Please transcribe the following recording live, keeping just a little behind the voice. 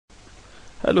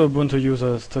Hello Ubuntu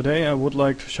users, today I would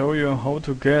like to show you how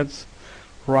to get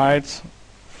rights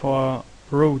for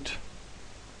root.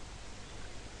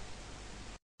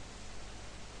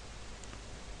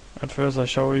 At first I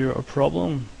show you a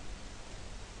problem.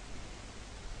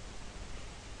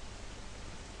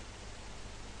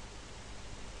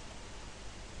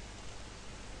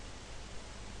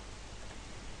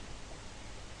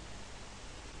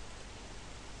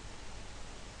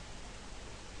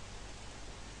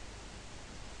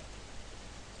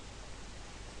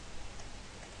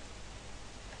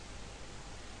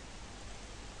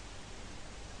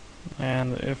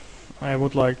 And if I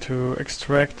would like to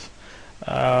extract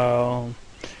a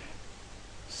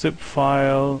zip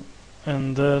file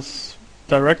in this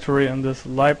directory, in this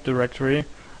lib directory,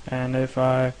 and if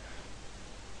I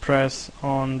press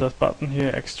on this button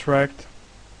here, extract,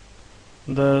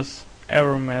 this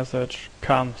error message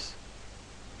comes.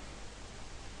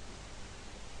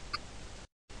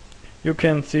 You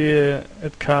can see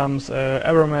it comes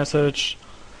error message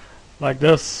like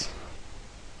this,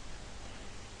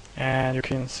 and you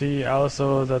can see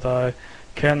also that I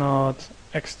cannot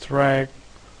extract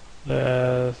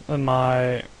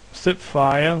my zip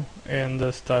file in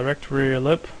this directory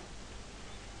lib.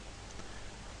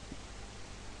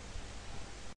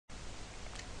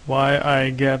 Why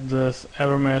I get this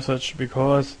error message?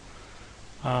 Because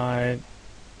I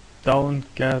don't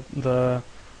get the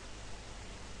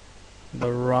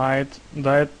right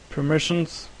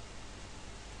permissions.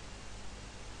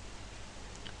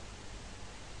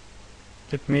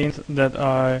 It means that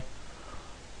I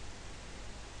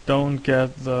don't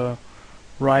get the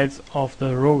rights of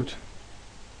the root.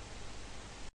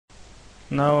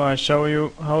 Now I show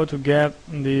you how to get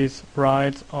these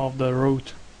rights of the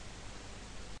root.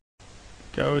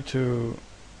 Go to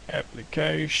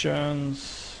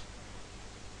Applications,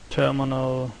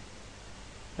 Terminal,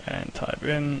 and type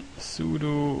in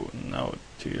sudo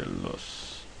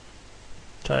nautilus.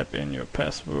 Type in your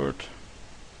password.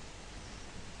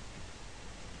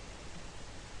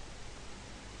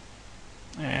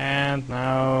 And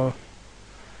now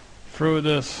through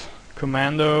this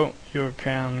commando you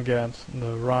can get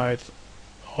the rights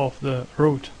of the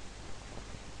root.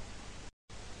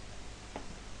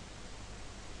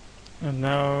 And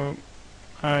now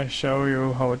I show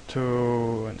you how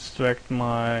to extract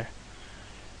my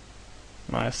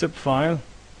zip file.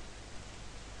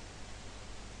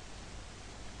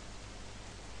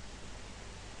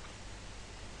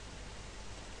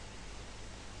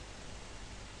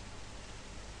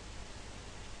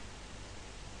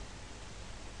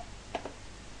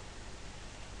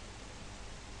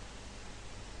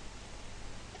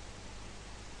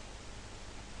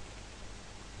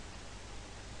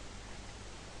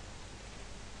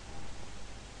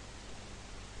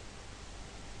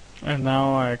 And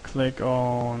now I click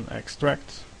on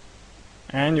extract,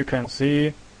 and you can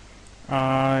see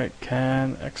I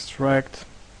can extract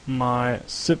my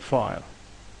zip file.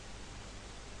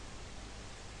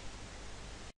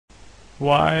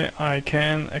 Why I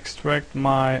can extract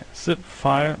my zip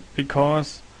file?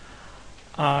 Because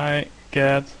I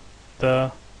get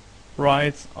the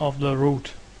rights of the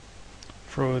root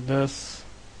through this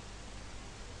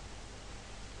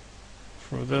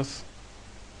through this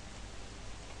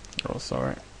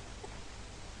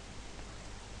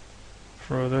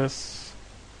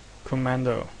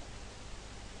commando.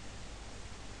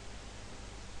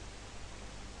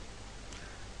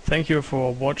 Thank you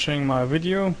for watching my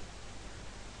video.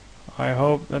 I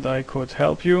hope that I could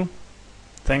help you.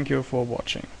 Thank you for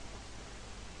watching.